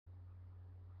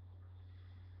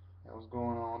What's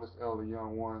going on? This Elder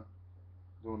Young One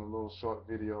doing a little short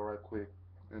video right quick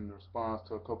in response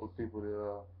to a couple of people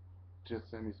that just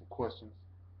sent me some questions.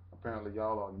 Apparently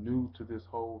y'all are new to this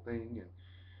whole thing and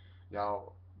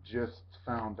y'all just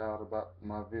found out about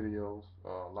my videos.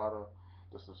 A lot of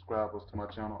the subscribers to my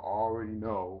channel already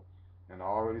know and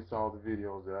already saw the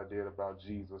videos that I did about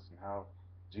Jesus and how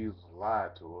Jesus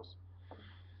lied to us.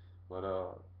 But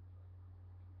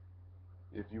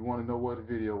if you want to know what the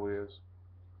video is,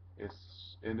 it's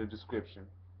in the description.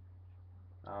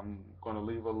 I'm going to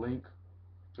leave a link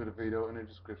to the video in the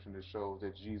description that shows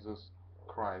that Jesus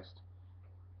Christ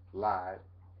lied.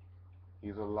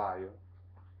 He's a liar.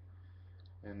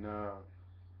 And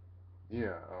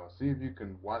see if you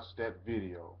can watch that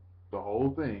video, the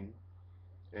whole thing,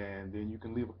 and then you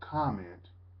can leave a comment.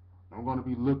 I'm going to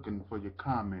be looking for your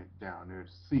comment down there to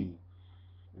see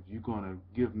if you're going to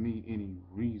give me any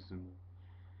reason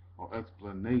or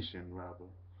explanation, rather,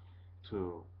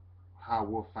 to how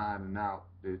we're finding out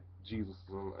that Jesus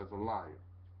is a liar.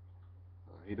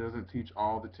 He doesn't teach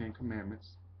all the 10 Commandments.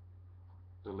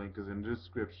 The link is in the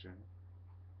description.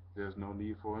 There's no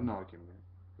need for an argument.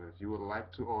 But if you would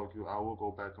like to argue, I will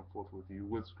go back and forth with you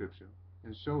with scripture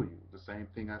and show you the same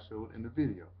thing I showed in the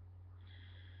video.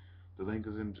 The link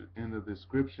is in the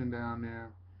description down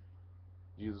there.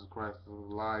 Jesus Christ is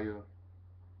a liar.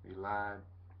 He lied.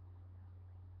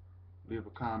 Leave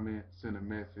a comment, send a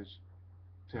message,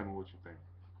 tell me what you think.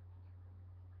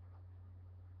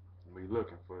 I'll be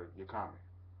looking for your comment.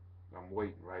 I'm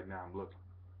waiting right now. I'm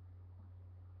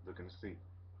looking to see.